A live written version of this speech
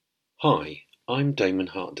Hi, I'm Damon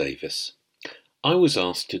Hart-Davis. I was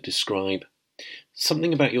asked to describe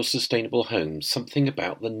something about your sustainable home, something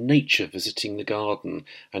about the nature visiting the garden,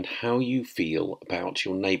 and how you feel about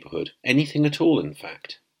your neighbourhood. Anything at all, in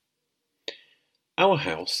fact. Our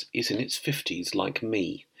house is in its 50s like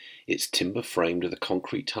me. It's timber framed with a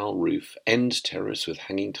concrete tile roof, end terrace with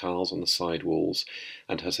hanging tiles on the side walls,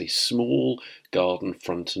 and has a small garden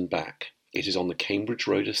front and back. It is on the Cambridge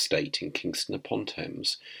Road estate in Kingston upon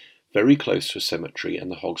Thames, very close to a cemetery and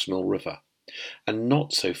the Hogsmill River, and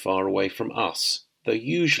not so far away from us, though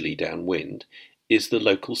usually downwind, is the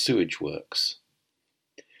local sewage works.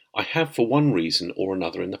 I have for one reason or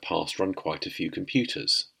another in the past run quite a few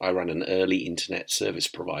computers. I ran an early internet service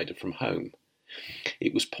provider from home.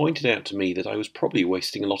 It was pointed out to me that I was probably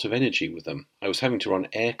wasting a lot of energy with them. I was having to run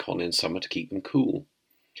aircon in summer to keep them cool.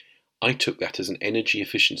 I took that as an energy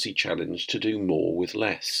efficiency challenge to do more with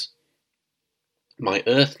less. My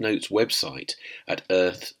Earth Notes website at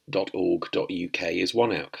earth.org.uk is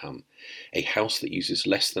one outcome. A house that uses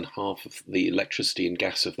less than half of the electricity and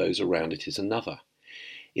gas of those around it is another.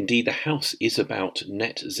 Indeed, the house is about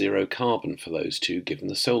net zero carbon for those two, given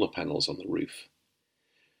the solar panels on the roof.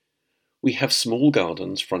 We have small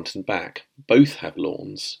gardens front and back. Both have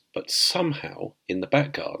lawns, but somehow in the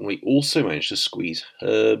back garden we also managed to squeeze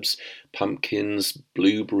herbs, pumpkins,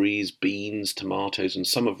 blueberries, beans, tomatoes, and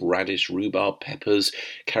some of radish, rhubarb, peppers,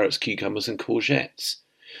 carrots, cucumbers, and courgettes.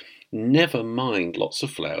 Never mind lots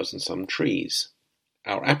of flowers and some trees.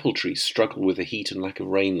 Our apple tree struggled with the heat and lack of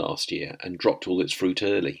rain last year and dropped all its fruit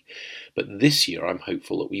early, but this year I'm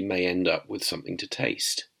hopeful that we may end up with something to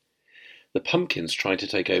taste. The pumpkins try to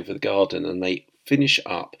take over the garden and they finish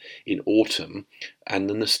up in autumn, and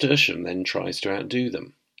the nasturtium then tries to outdo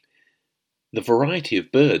them. The variety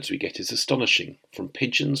of birds we get is astonishing, from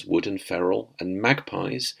pigeons, wood and feral, and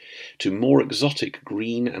magpies, to more exotic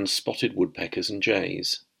green and spotted woodpeckers and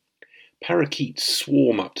jays. Parakeets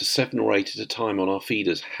swarm up to 7 or 8 at a time on our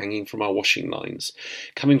feeders hanging from our washing lines,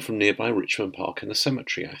 coming from nearby Richmond Park and the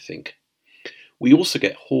cemetery, I think. We also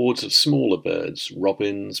get hordes of smaller birds,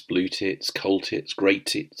 robins, blue tits, coal tits, grey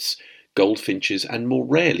tits, goldfinches, and more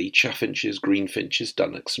rarely chaffinches, greenfinches,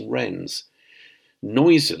 dunnocks and wrens.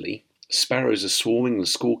 Noisily, sparrows are swarming and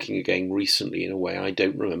squawking again recently in a way I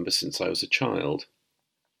don't remember since I was a child.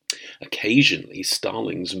 Occasionally,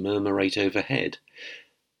 starlings murmurate overhead.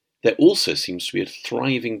 There also seems to be a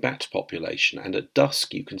thriving bat population, and at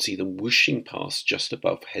dusk you can see them whooshing past just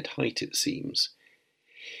above head height, it seems.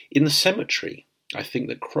 In the cemetery, I think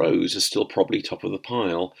that crows are still probably top of the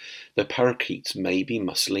pile, though parakeets may be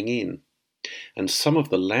muscling in. And some of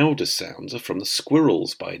the loudest sounds are from the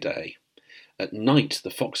squirrels by day. At night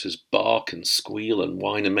the foxes bark and squeal and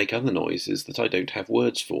whine and make other noises that I don't have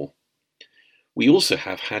words for. We also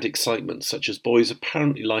have had excitement such as boys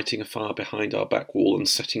apparently lighting a fire behind our back wall and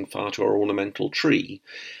setting fire to our ornamental tree,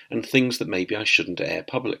 and things that maybe I shouldn't air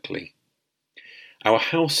publicly. Our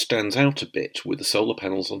house stands out a bit with the solar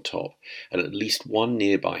panels on top, and at least one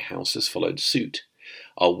nearby house has followed suit.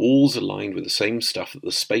 Our walls are lined with the same stuff that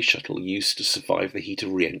the space shuttle used to survive the heat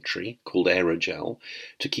of re-entry, called aerogel,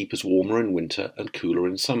 to keep us warmer in winter and cooler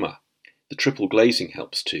in summer. The triple glazing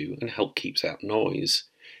helps too, and keeps out noise.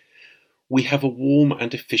 We have a warm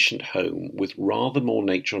and efficient home with rather more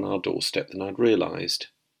nature on our doorstep than I'd realised.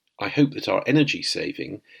 I hope that our energy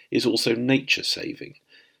saving is also nature saving,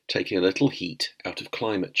 taking a little heat out of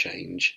climate change